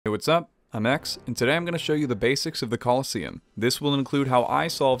what's up? I'm X, and today I'm going to show you the basics of the Colosseum. This will include how I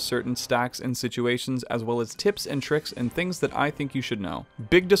solve certain stacks and situations, as well as tips and tricks and things that I think you should know.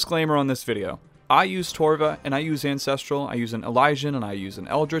 Big disclaimer on this video. I use Torva, and I use Ancestral, I use an Elysian, and I use an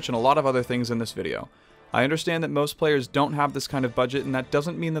Eldritch, and a lot of other things in this video. I understand that most players don't have this kind of budget, and that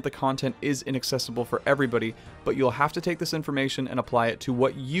doesn't mean that the content is inaccessible for everybody, but you'll have to take this information and apply it to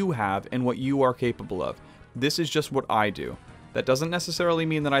what you have and what you are capable of. This is just what I do. That doesn't necessarily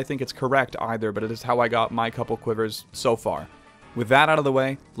mean that I think it's correct either, but it is how I got my couple quivers so far. With that out of the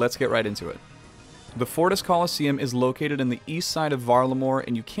way, let's get right into it. The Fortis Colosseum is located in the east side of Varlamore,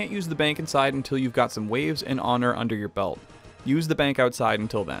 and you can't use the bank inside until you've got some waves and honor under your belt. Use the bank outside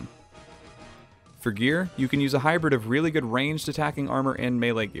until then. For gear, you can use a hybrid of really good ranged attacking armor and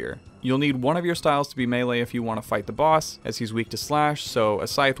melee gear. You'll need one of your styles to be melee if you want to fight the boss, as he's weak to slash, so a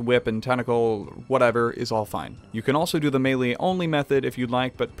scythe, whip, and tentacle, whatever, is all fine. You can also do the melee only method if you'd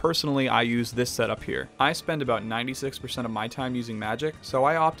like, but personally I use this setup here. I spend about 96% of my time using magic, so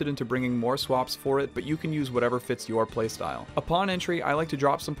I opted into bringing more swaps for it, but you can use whatever fits your playstyle. Upon entry, I like to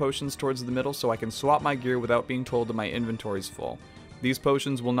drop some potions towards the middle so I can swap my gear without being told that my inventory's full. These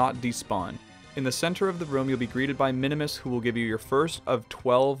potions will not despawn. In the center of the room, you'll be greeted by Minimus, who will give you your first of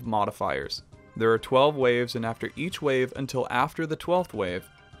 12 modifiers. There are 12 waves, and after each wave until after the 12th wave,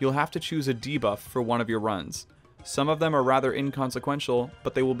 you'll have to choose a debuff for one of your runs. Some of them are rather inconsequential,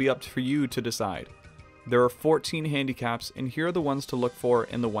 but they will be up for you to decide. There are 14 handicaps, and here are the ones to look for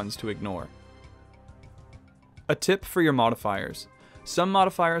and the ones to ignore. A tip for your modifiers. Some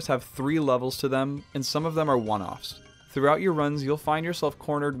modifiers have 3 levels to them, and some of them are one-offs. Throughout your runs, you'll find yourself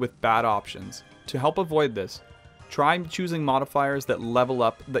cornered with bad options. To help avoid this, try choosing modifiers that level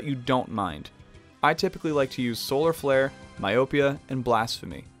up that you don't mind. I typically like to use Solar Flare, Myopia, and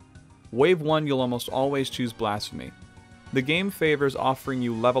Blasphemy. Wave 1, you'll almost always choose Blasphemy. The game favors offering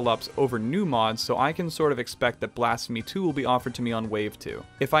you level ups over new mods, so I can sort of expect that Blasphemy 2 will be offered to me on Wave 2.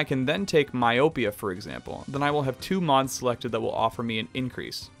 If I can then take Myopia, for example, then I will have 2 mods selected that will offer me an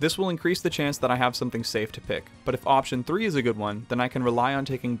increase. This will increase the chance that I have something safe to pick, but if option 3 is a good one, then I can rely on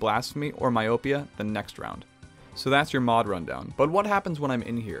taking Blasphemy or Myopia the next round. So that's your mod rundown, but what happens when I'm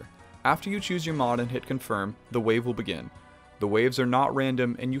in here? After you choose your mod and hit confirm, the wave will begin. The waves are not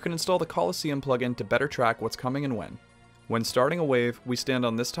random, and you can install the Colosseum plugin to better track what's coming and when. When starting a wave, we stand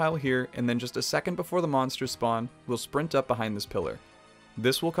on this tile here, and then just a second before the monsters spawn, we'll sprint up behind this pillar.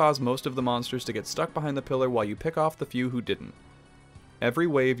 This will cause most of the monsters to get stuck behind the pillar while you pick off the few who didn't. Every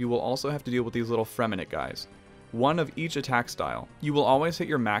wave you will also have to deal with these little Fremennik guys. One of each attack style. You will always hit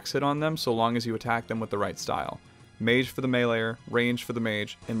your max hit on them so long as you attack them with the right style. Mage for the meleeer, range for the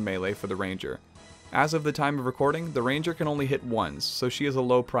mage, and melee for the ranger. As of the time of recording, the ranger can only hit once, so she is a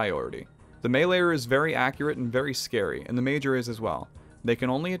low priority. The meleeer is very accurate and very scary, and the major is as well. They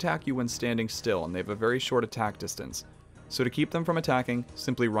can only attack you when standing still, and they have a very short attack distance. So to keep them from attacking,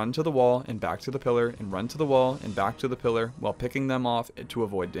 simply run to the wall and back to the pillar, and run to the wall and back to the pillar while picking them off to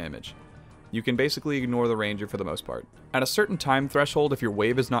avoid damage. You can basically ignore the ranger for the most part. At a certain time threshold, if your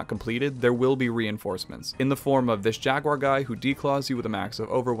wave is not completed, there will be reinforcements, in the form of this jaguar guy who declaws you with a max of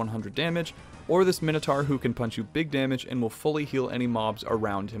over 100 damage, or this minotaur who can punch you big damage and will fully heal any mobs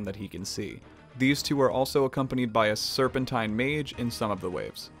around him that he can see. These two are also accompanied by a serpentine mage in some of the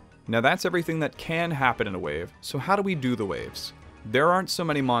waves. Now that's everything that can happen in a wave, so how do we do the waves? There aren't so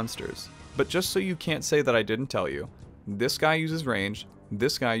many monsters, but just so you can't say that I didn't tell you, this guy uses range,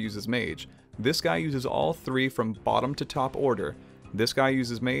 this guy uses mage, this guy uses all 3 from bottom to top order, this guy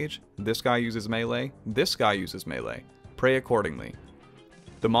uses mage, this guy uses melee, this guy uses melee. Pray accordingly.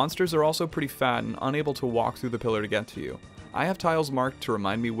 The monsters are also pretty fat and unable to walk through the pillar to get to you. I have tiles marked to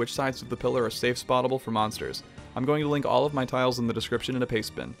remind me which sides of the pillar are safe spottable for monsters. I'm going to link all of my tiles in the description in a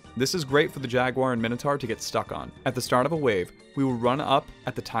paste bin. This is great for the jaguar and minotaur to get stuck on. At the start of a wave, we will run up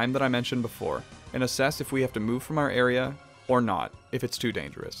at the time that I mentioned before, and assess if we have to move from our area or not, if it's too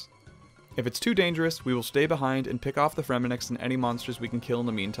dangerous. If it's too dangerous, we will stay behind and pick off the Fremenniks and any monsters we can kill in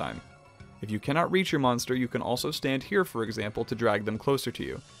the meantime. If you cannot reach your monster, you can also stand here, for example, to drag them closer to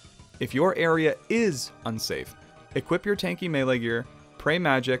you. If your area is unsafe, equip your tanky melee gear, pray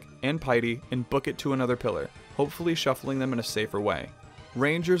magic and piety, and book it to another pillar, hopefully shuffling them in a safer way.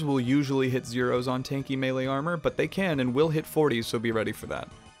 Rangers will usually hit 0s on tanky melee armor, but they can and will hit 40s, so be ready for that.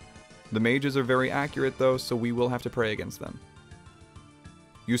 The mages are very accurate though, so we will have to pray against them.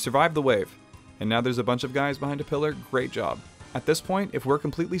 You survived the wave, and now there's a bunch of guys behind a pillar. Great job. At this point, if we're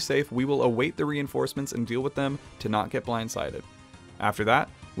completely safe, we will await the reinforcements and deal with them to not get blindsided. After that,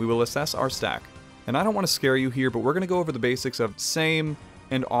 we will assess our stack. And I don't want to scare you here, but we're going to go over the basics of same,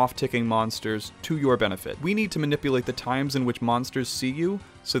 and off-ticking monsters to your benefit. We need to manipulate the times in which monsters see you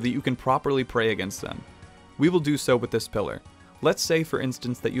so that you can properly pray against them. We will do so with this pillar. Let's say, for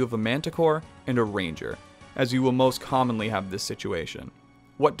instance, that you have a Manticore and a Ranger, as you will most commonly have this situation.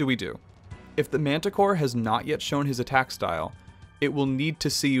 What do we do? If the Manticore has not yet shown his attack style, it will need to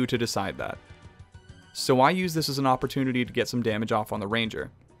see you to decide that. So I use this as an opportunity to get some damage off on the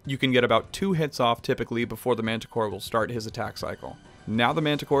Ranger. You can get about 2 hits off typically before the Manticore will start his attack cycle. Now the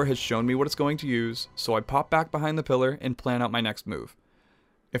Manticore has shown me what it's going to use, so I pop back behind the pillar and plan out my next move.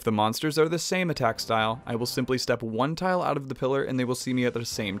 If the monsters are the same attack style, I will simply step 1 tile out of the pillar and they will see me at the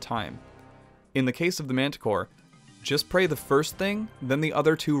same time. In the case of the Manticore, just pray the first thing, then the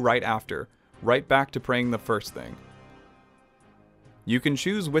other 2 right after, right back to praying the first thing. You can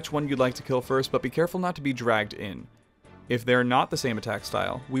choose which one you'd like to kill first, but be careful not to be dragged in. If they're not the same attack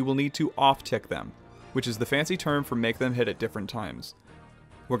style, we will need to off-tick them, which is the fancy term for make them hit at different times.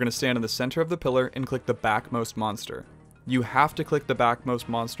 We're going to stand in the center of the pillar and click the backmost monster. You have to click the backmost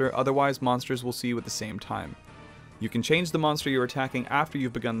monster, otherwise monsters will see you at the same time. You can change the monster you're attacking after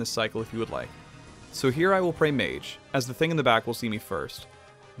you've begun this cycle if you would like. So here I will pray Mage, as the thing in the back will see me first.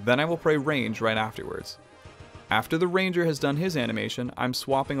 Then I will pray Range right afterwards. After the Ranger has done his animation, I'm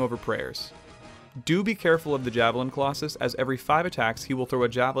swapping over prayers. Do be careful of the Javelin Colossus, as every 5 attacks he will throw a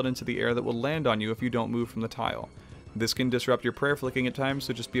javelin into the air that will land on you if you don't move from the tile. This can disrupt your prayer flicking at times,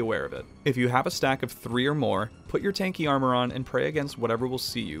 so just be aware of it. If you have a stack of 3 or more, put your tanky armor on and pray against whatever will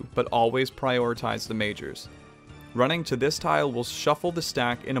see you, but always prioritize the majors. Running to this tile will shuffle the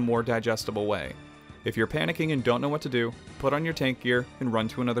stack in a more digestible way. If you're panicking and don't know what to do, put on your tank gear and run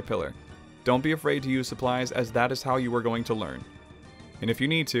to another pillar. Don't be afraid to use supplies, as that is how you are going to learn. And if you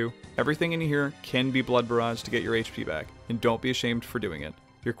need to, everything in here can be blood barrage to get your HP back, and don't be ashamed for doing it.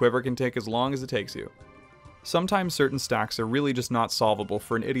 Your quiver can take as long as it takes you. Sometimes certain stacks are really just not solvable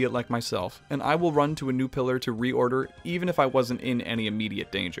for an idiot like myself, and I will run to a new pillar to reorder even if I wasn't in any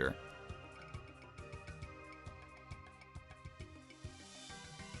immediate danger.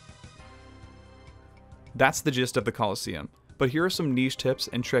 That's the gist of the Colosseum, but here are some niche tips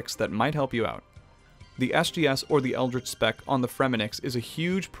and tricks that might help you out. The SGS or the Eldritch spec on the Fremenix is a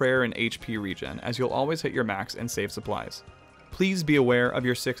huge prayer and HP regen, as you'll always hit your max and save supplies. Please be aware of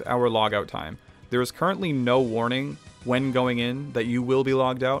your 6-hour logout time. There is currently no warning when going in that you will be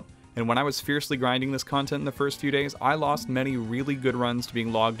logged out, and when I was fiercely grinding this content in the first few days, I lost many really good runs to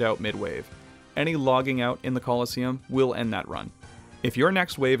being logged out mid-wave. Any logging out in the Colosseum will end that run. If your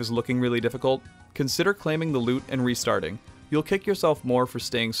next wave is looking really difficult, consider claiming the loot and restarting. You'll kick yourself more for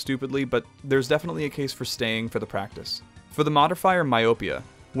staying stupidly, but there's definitely a case for staying for the practice. For the modifier Myopia,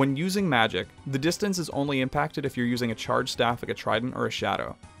 when using magic, the distance is only impacted if you're using a charged staff like a trident or a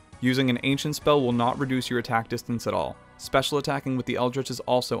shadow. Using an ancient spell will not reduce your attack distance at all. Special attacking with the Eldritch is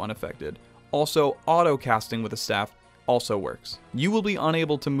also unaffected. Also, auto-casting with a staff also works. You will be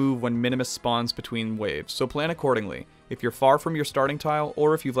unable to move when Minimus spawns between waves, so plan accordingly, if you're far from your starting tile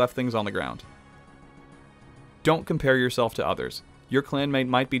or if you've left things on the ground. Don't compare yourself to others. Your clanmate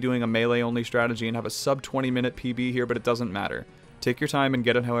might be doing a melee-only strategy and have a sub 20-minute PB here, but it doesn't matter. Take your time and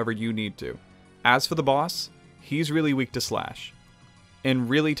get it however you need to. As for the boss, he's really weak to slash,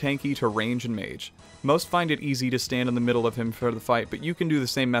 and really tanky to range and mage. Most find it easy to stand in the middle of him for the fight, but you can do the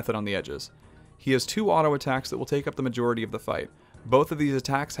same method on the edges. He has 2 auto attacks that will take up the majority of the fight. Both of these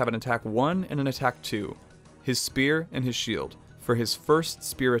attacks have an attack 1 and an attack 2. His spear and his shield. For his first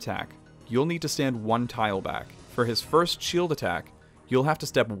spear attack, you'll need to stand 1 tile back. For his first shield attack, you'll have to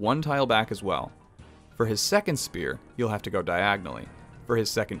step 1 tile back as well. For his second spear, you'll have to go diagonally. For his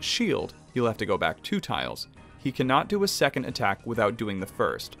second shield, you'll have to go back 2 tiles. He cannot do a second attack without doing the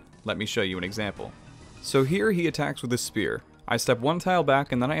first. Let me show you an example. So here he attacks with a spear. I step 1 tile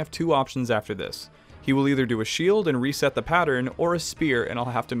back and then I have 2 options after this. He will either do a shield and reset the pattern, or a spear and I'll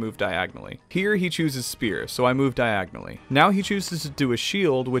have to move diagonally. Here he chooses spear, so I move diagonally. Now he chooses to do a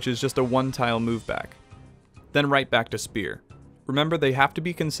shield, which is just a 1 tile move back. Then right back to spear. Remember, they have to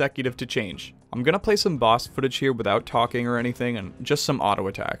be consecutive to change. I'm gonna play some boss footage here without talking or anything, and just some auto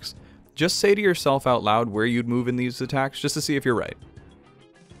attacks. Just say to yourself out loud where you'd move in these attacks, just to see if you're right.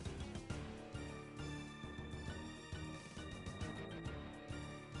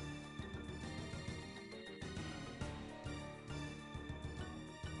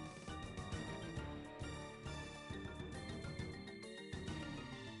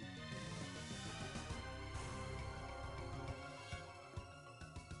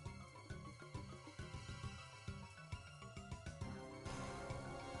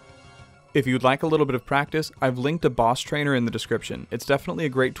 If you'd like a little bit of practice, I've linked a boss trainer in the description. It's definitely a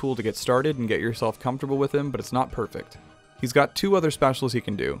great tool to get started and get yourself comfortable with him, but it's not perfect. He's got two other specials he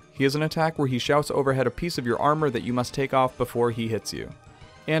can do. He has an attack where he shouts overhead a piece of your armor that you must take off before he hits you,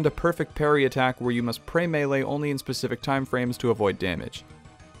 and a perfect parry attack where you must pray melee only in specific time frames to avoid damage.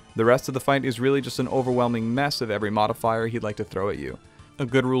 The rest of the fight is really just an overwhelming mess of every modifier he'd like to throw at you. A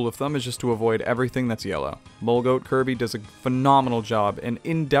good rule of thumb is just to avoid everything that's yellow. Mulgoat Kirby does a phenomenal job, an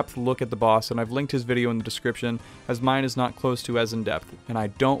in-depth look at the boss, and I've linked his video in the description, as mine is not close to as in-depth, and I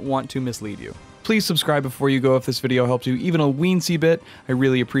don't want to mislead you. Please subscribe before you go if this video helps you even a weensy bit. I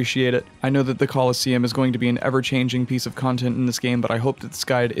really appreciate it. I know that the Colosseum is going to be an ever-changing piece of content in this game, but I hope that this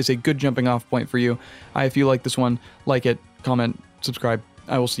guide is a good jumping off point for you. If you like this one, like it, comment, subscribe.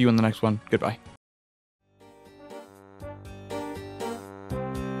 I will see you in the next one. Goodbye.